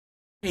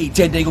Hey,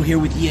 Ted Daigle here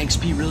with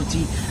eXp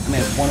Realty. I'm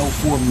at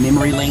 104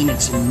 Memory Lane.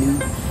 It's a new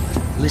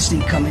listing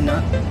coming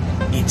up.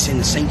 It's in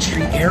the St.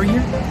 Street area,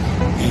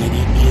 and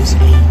it is a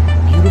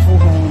beautiful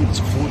home. It's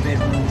a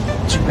 4-bedroom,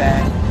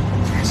 2-bath.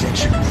 It has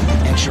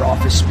extra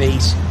office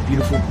space,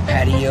 beautiful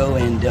patio,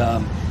 and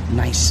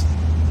nice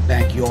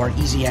backyard.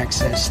 Easy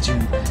access to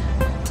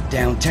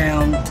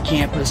downtown,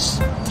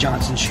 campus,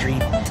 Johnson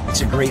Street.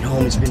 It's a great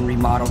home. It's been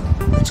remodeled.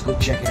 Let's go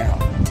check it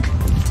out.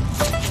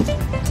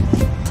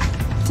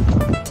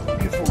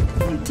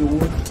 Door.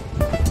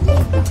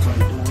 Love the front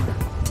door.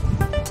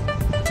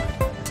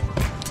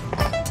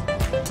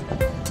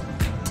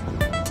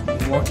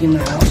 You walk in the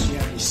house, you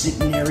have your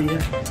sitting area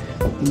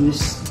in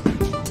this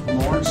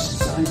large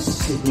size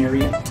sitting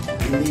area,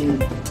 and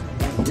then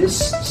on this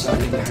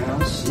side of the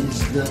house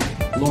is the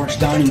large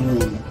dining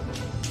room.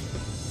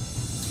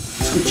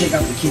 Let's go check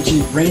out the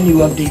kitchen. Brand new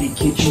updated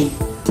kitchen.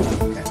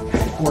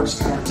 Quartz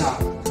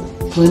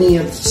countertop. Plenty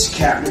of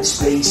cabinet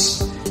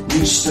space,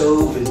 new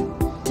stove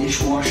and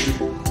dishwasher.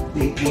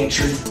 Big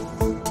pantry,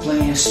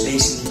 plenty of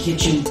space in the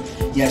kitchen.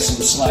 You have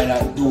some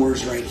slide-out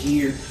doors right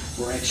here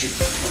for extra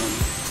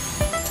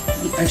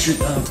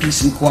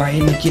peace and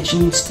quiet in the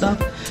kitchen and stuff.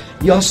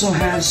 You also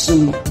have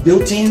some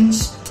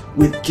built-ins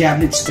with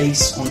cabinet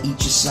space on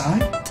each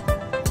side.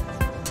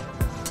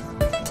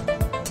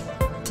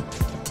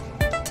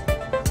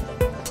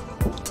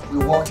 We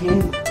walk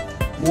in,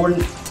 more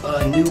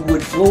new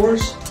wood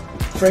floors,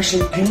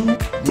 freshly painted.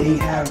 They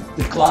have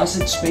the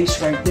closet space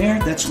right there.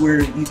 That's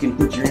where you can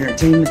put your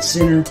entertainment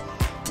center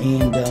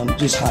and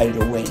just hide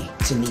it away.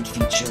 It's a neat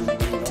feature,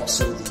 and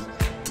also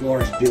the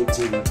large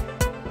built-in.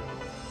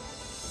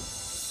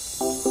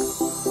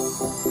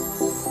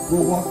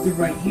 We'll walk through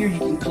right here. You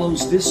can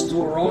close this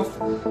door off.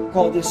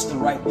 Call this the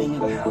right wing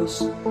of the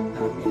house.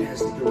 It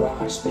has the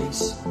garage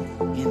space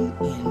in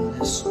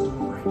this door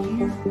right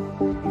here.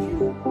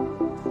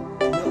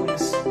 If you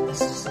notice,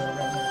 this is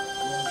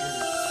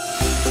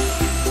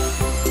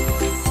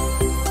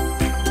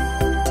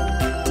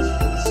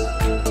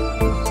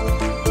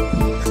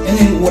And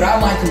then what I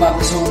like about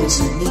this home, it's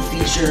a neat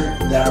feature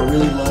that I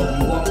really love.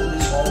 You walk through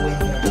this hallway, you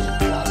have this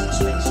closet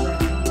space right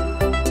here.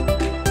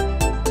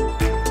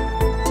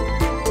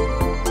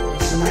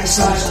 It's a nice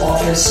size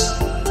office.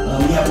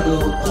 We have a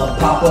little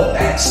pop-up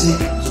accent,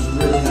 which is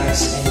really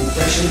nice and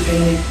freshly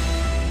painted.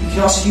 You can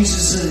also use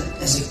this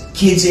as a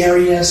kids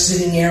area,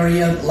 sitting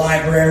area,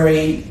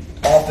 library,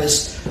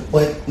 office.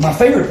 But my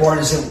favorite part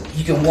is that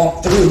you can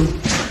walk through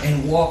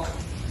and walk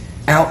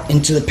out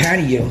into the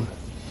patio.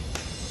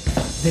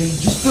 They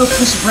just built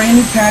this brand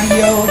new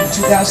patio in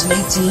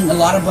 2018. A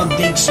lot of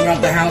updates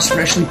throughout the house,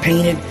 freshly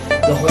painted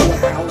the whole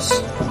house.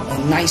 A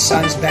nice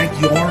sized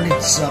backyard.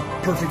 It's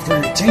perfect for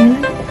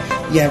entertainment.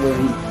 You have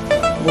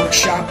a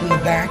workshop in the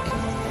back.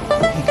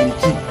 You can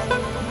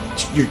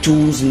keep your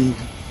tools and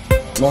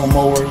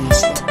lawnmower and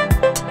stuff.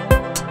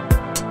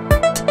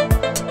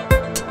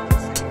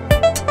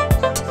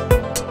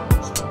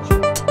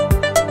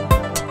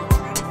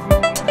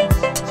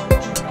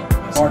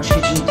 Large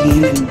kitchen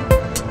again,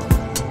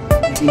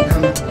 and you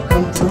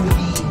come through the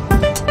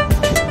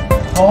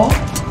hall.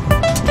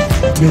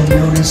 You'll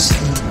notice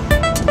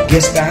the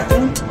guest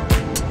bathroom.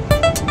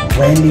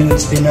 Brand new,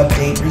 it's been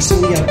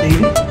recently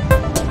updated.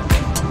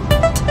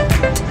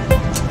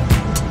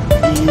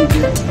 And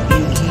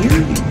in here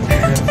you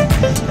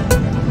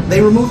have, they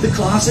removed the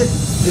closet.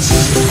 This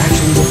is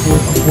actually a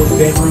fourth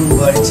bedroom,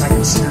 but it's not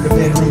considered a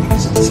bedroom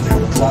because it doesn't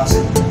have a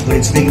closet, but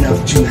it's big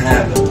enough to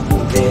have a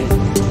bed.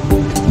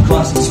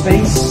 Closet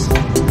space.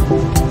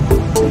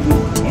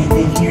 And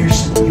then here's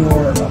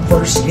your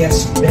first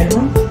guest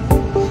bedroom.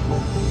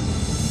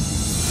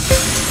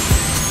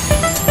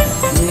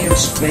 And they have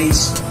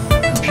space,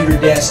 computer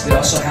desk. They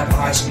also have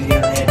high-speed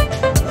internet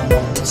on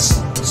this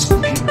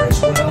computer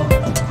as well.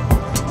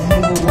 And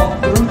then we'll walk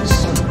through. This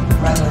is a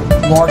rather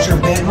larger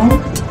bedroom.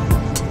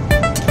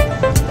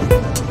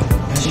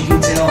 As you can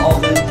tell, all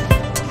the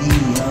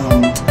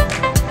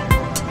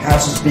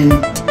house has been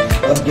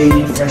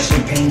updated,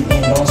 freshly painted,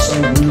 and also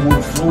new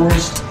wood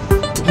floors.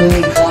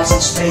 Plenty of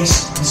closet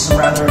space. This is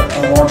rather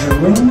a larger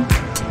room.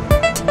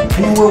 And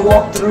then we'll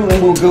walk through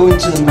and we'll go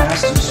into the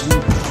master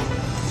suite.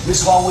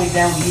 This hallway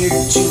down here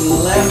to the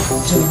left,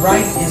 to the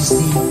right is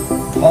the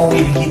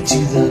hallway to get to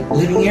the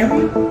living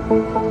area.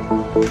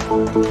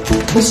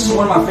 This is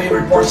one of my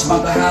favorite parts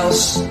about the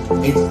house.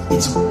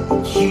 It's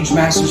a huge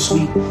master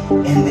suite,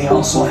 and they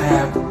also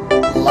have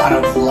a lot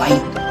of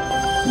light,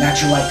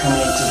 natural light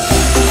coming into the house.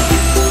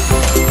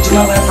 To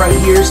my left right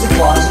here is the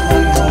closet.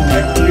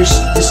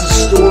 This is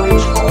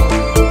storage.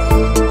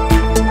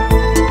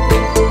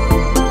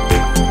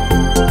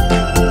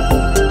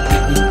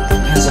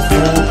 It has a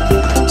full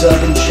tub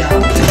and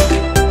shower.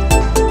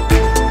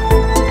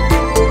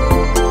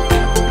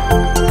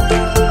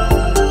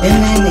 And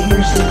then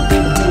here's the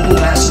beautiful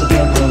master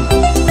bedroom.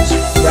 It's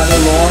rather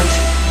large.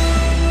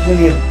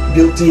 Plenty of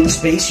built-in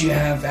space. You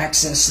have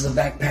access to the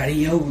back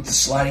patio with the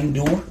sliding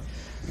door.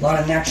 A lot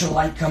of natural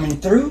light coming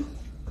through.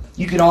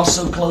 You can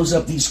also close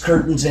up these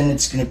curtains, and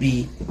it's going to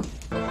be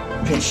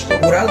pitched.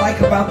 What I like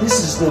about this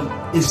is the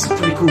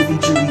pretty cool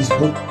feature of these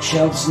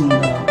bookshelves and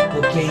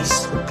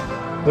bookcase,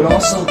 but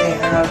also they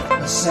have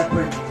a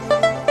separate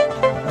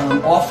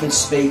office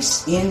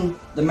space in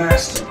the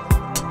master.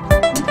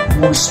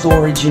 More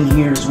storage in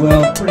here as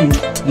well. Pretty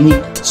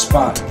unique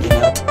spot, you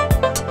know.